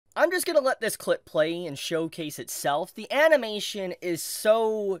I'm just gonna let this clip play and showcase itself. The animation is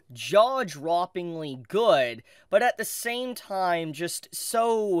so jaw-droppingly good, but at the same time, just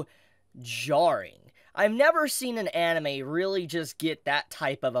so jarring. I've never seen an anime really just get that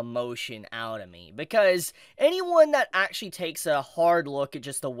type of emotion out of me, because anyone that actually takes a hard look at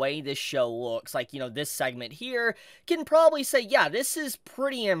just the way this show looks, like, this segment here, can probably say, yeah, this is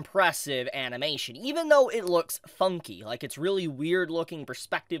pretty impressive animation, even though it looks funky, like it's really weird looking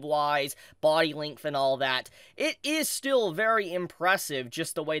perspective-wise, body length and all that. It is still very impressive,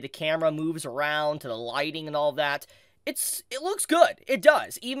 just the way the camera moves around, to the lighting and all that. It looks good. It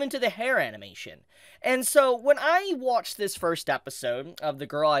does, even to the hair animation. And so when I watched this first episode of The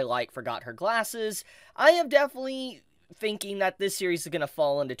Girl I Like Forgot Her Glasses, I am definitely thinking that this series is going to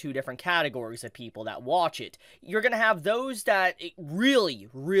fall into two different categories of people that watch it. You're going to have those that really,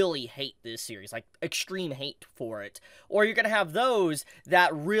 really hate this series, like extreme hate for it. Or you're going to have those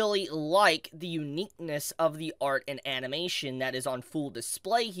that really like the uniqueness of the art and animation that is on full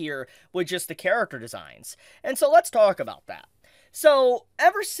display here with just the character designs. And so let's talk about that. So,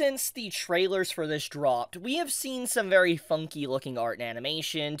 ever since the trailers for this dropped, we have seen some very funky looking art and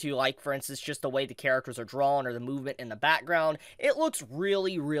animation to, like, for instance, just the way the characters are drawn or the movement in the background. It looks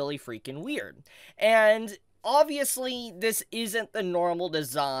really, really freaking weird. And obviously, this isn't the normal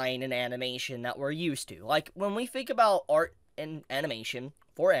design and animation that we're used to. Like, when we think about art and animation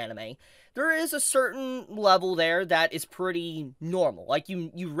for anime, there is a certain level there that is pretty normal. Like,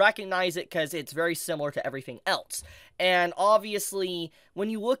 you recognize it because it's very similar to everything else. And obviously, when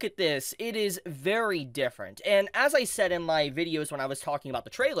you look at this, it is very different. And as I said in my videos when I was talking about the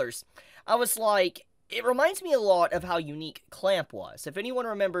trailers, I was like, it reminds me a lot of how unique Clamp was. If anyone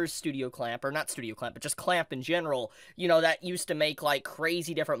remembers Studio Clamp, or not Studio Clamp, but just Clamp in general, that used to make, like,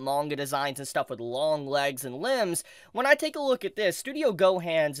 crazy different manga designs and stuff with long legs and limbs, when I take a look at this, Studio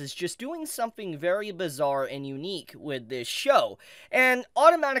Gohands is just doing something very bizarre and unique with this show. And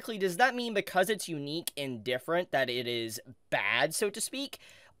automatically, does that mean because it's unique and different that it is bad, so to speak?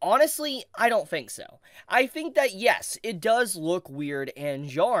 Honestly, I don't think so. I think that, yes, it does look weird and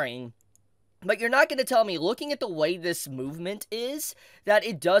jarring, but you're not going to tell me, looking at the way this movement is, that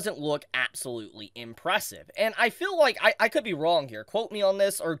it doesn't look absolutely impressive. And I feel like, I could be wrong here, quote me on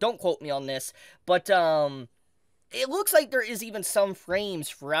this, or don't quote me on this, but, it looks like there is even some frames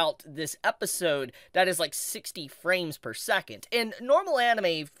throughout this episode that is like 60 frames per second. And normal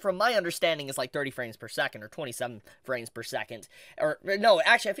anime, from my understanding, is like 30 frames per second or 27 frames per second. Or, no,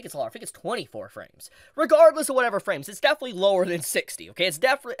 actually, I think it's lower. I think it's 24 frames. Regardless of whatever frames, it's definitely lower than 60, okay? It's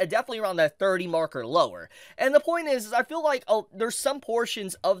definitely around that 30 mark or lower. And the point is I feel like there's some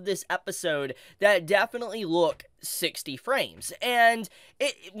portions of this episode that definitely look 60 frames. And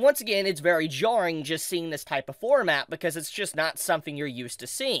once again, it's very jarring just seeing this type of format because it's just not something you're used to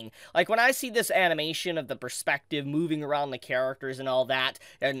seeing. Like, when I see this animation of the perspective moving around the characters and all that,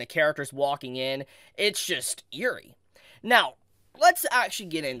 and the characters walking in, it's just eerie. Now, let's actually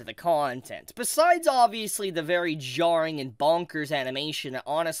get into the content. Besides, obviously, the very jarring and bonkers animation that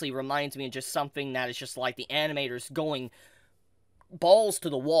honestly reminds me of just something that is just like the animators going balls to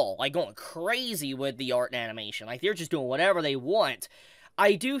the wall, like going crazy with the art and animation, like they're just doing whatever they want,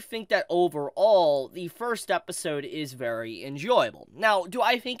 I do think that overall, the first episode is very enjoyable. Now, do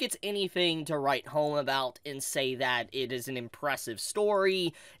I think it's anything to write home about and say that it is an impressive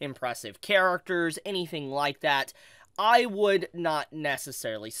story, impressive characters, anything like that? I would not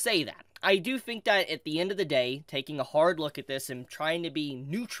necessarily say that. I do think that at the end of the day, taking a hard look at this and trying to be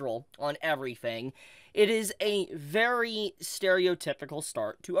neutral on everything, it is a very stereotypical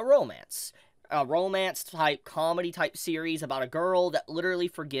start to a romance. A romance-type, comedy-type series about a girl that literally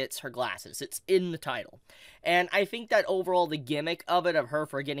forgets her glasses. It's in the title. And I think that overall the gimmick of it, of her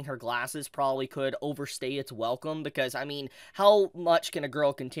forgetting her glasses, probably could overstay its welcome, because, I mean, how much can a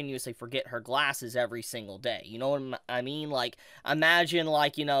girl continuously forget her glasses every single day? You know what I mean? Like, imagine,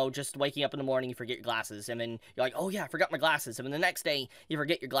 like, just waking up in the morning, you forget your glasses, and then you're like, oh yeah, I forgot my glasses, and then the next day, you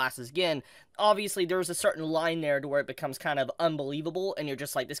forget your glasses again. Obviously, there's a certain line there to where it becomes kind of unbelievable, and you're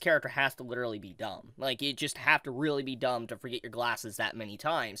just like, this character has to literally be dumb. Like, you just have to really be dumb to forget your glasses that many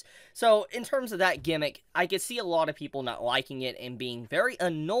times. So, in terms of that gimmick, I could see a lot of people not liking it and being very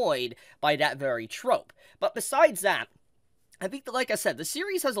annoyed by that very trope. But besides that, I think that, like I said, the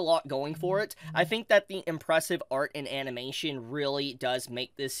series has a lot going for it. I think that the impressive art and animation really does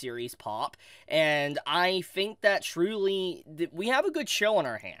make this series pop. And I think that truly, we have a good show on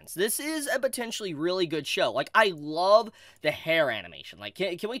our hands. This is a potentially really good show. Like, I love the hair animation. Like,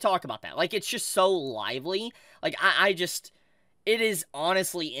 can we talk about that? Like, it's just so lively. Like, I just... It is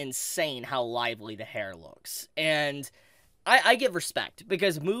honestly insane how lively the hair looks. And I give respect,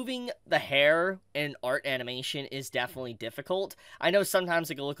 because moving the hair in art animation is definitely difficult. I know sometimes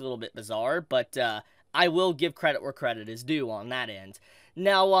it can look a little bit bizarre, but I will give credit where credit is due on that end.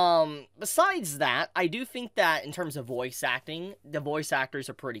 Now, besides that, I do think that in terms of voice acting, the voice actors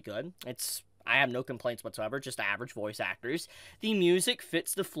are pretty good. I have no complaints whatsoever, just average voice actors. The music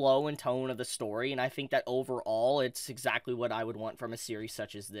fits the flow and tone of the story, and I think that overall, it's exactly what I would want from a series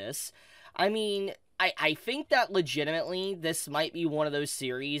such as this. I mean, I think that legitimately this might be one of those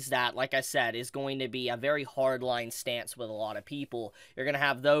series that, like I said, is going to be a very hardline stance with a lot of people. You're going to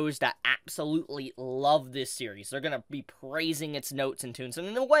have those that absolutely love this series. They're going to be praising its notes and tunes. And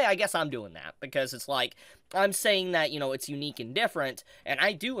in a way, I guess I'm doing that, because it's like, I'm saying that, it's unique and different, and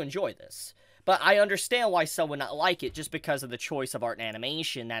I do enjoy this. But I understand why some would not like it, just because of the choice of art and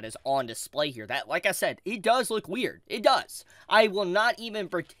animation that is on display here. That, like I said, it does look weird. It does. I will not even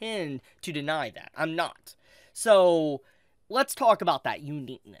pretend to deny that. I'm not. So, let's talk about that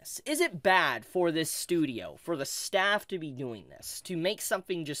uniqueness. Is it bad for this studio, for the staff to be doing this, to make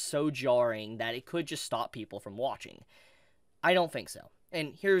something just so jarring that it could just stop people from watching? I don't think so.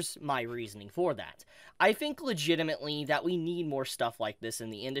 And here's my reasoning for that. I think legitimately that we need more stuff like this in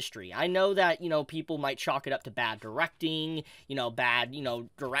the industry. I know that, people might chalk it up to bad directing, bad,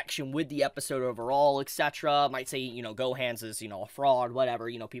 direction with the episode overall, etc. Might say, Gohan's is, a fraud,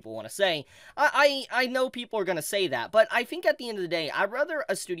 whatever, people want to say. I know people are going to say that, but I think at the end of the day, I'd rather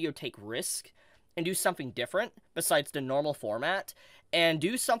a studio take risk and do something different besides the normal format, and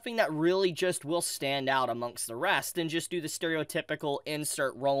do something that really just will stand out amongst the rest, and just do the stereotypical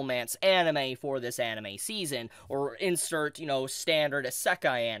insert romance anime for this anime season, or insert, standard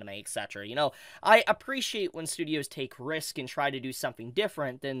isekai anime, etc. I appreciate when studios take risk and try to do something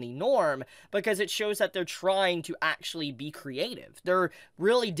different than the norm, because it shows that they're trying to actually be creative. They're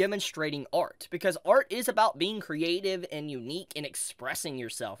really demonstrating art, because art is about being creative and unique and expressing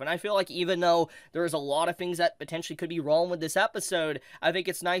yourself. And I feel like even though there's a lot of things that potentially could be wrong with this episode, I think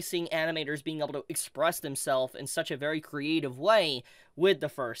it's nice seeing animators being able to express themselves in such a very creative way with the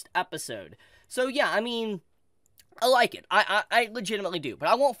first episode. So yeah, I mean, I like it. I legitimately do. But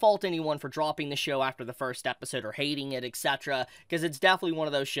I won't fault anyone for dropping the show after the first episode or hating it, etc. Because it's definitely one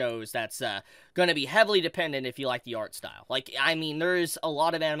of those shows that's going to be heavily dependent if you like the art style. Like, I mean, there's a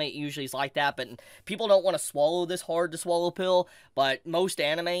lot of anime usually is like that, but people don't want to swallow this hard-to-swallow pill. But most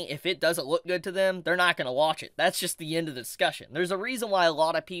anime, if it doesn't look good to them, they're not going to watch it. That's just the end of the discussion. There's a reason why a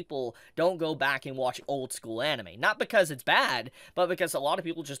lot of people don't go back and watch old-school anime. Not because it's bad, but because a lot of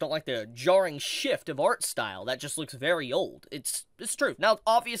people just don't like the jarring shift of art style that just looks very old. It's true. Now,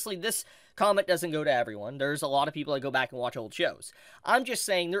 obviously, this comment doesn't go to everyone. There's a lot of people that go back and watch old shows. I'm just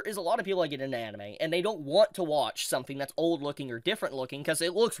saying there is a lot of people that get into anime, and they don't want to watch something that's old-looking or different-looking because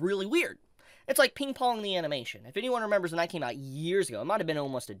it looks really weird. It's like Ping Pong the animation. If anyone remembers when that came out years ago, it might have been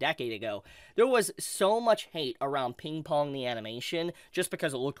almost a decade ago, there was so much hate around Ping Pong the animation just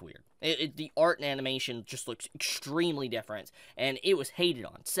because it looked weird. The art and animation just looks extremely different, and it was hated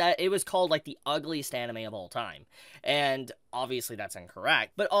on. It was called like the ugliest anime of all time, and obviously that's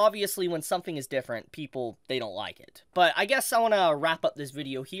incorrect. But obviously when something is different, people, they don't like it. But I guess I want to wrap up this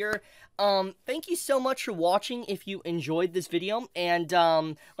video here. Thank you so much for watching if you enjoyed this video, and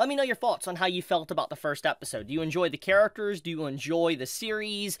let me know your thoughts on how you felt about the first episode. Do you enjoy the characters? Do you enjoy the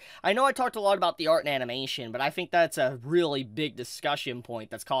series? I know I talked a lot about the art and animation, but I think that's a really big discussion point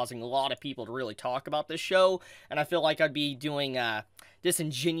that's causing a lot of people to really talk about this show, and I feel like I'd be doing a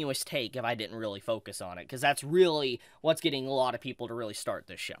disingenuous take if I didn't really focus on it, because that's really what's getting a lot of people to really start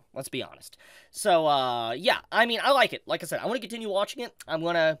this show. Let's be honest. So, yeah, I mean, I like it. Like I said, I want to continue watching it. I'm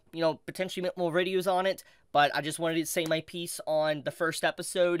gonna, potentially make more videos on it, but I just wanted to say my piece on the first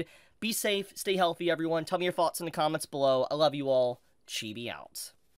episode. Be safe, stay healthy, everyone. Tell me your thoughts in the comments below. I love you all. Chibi out.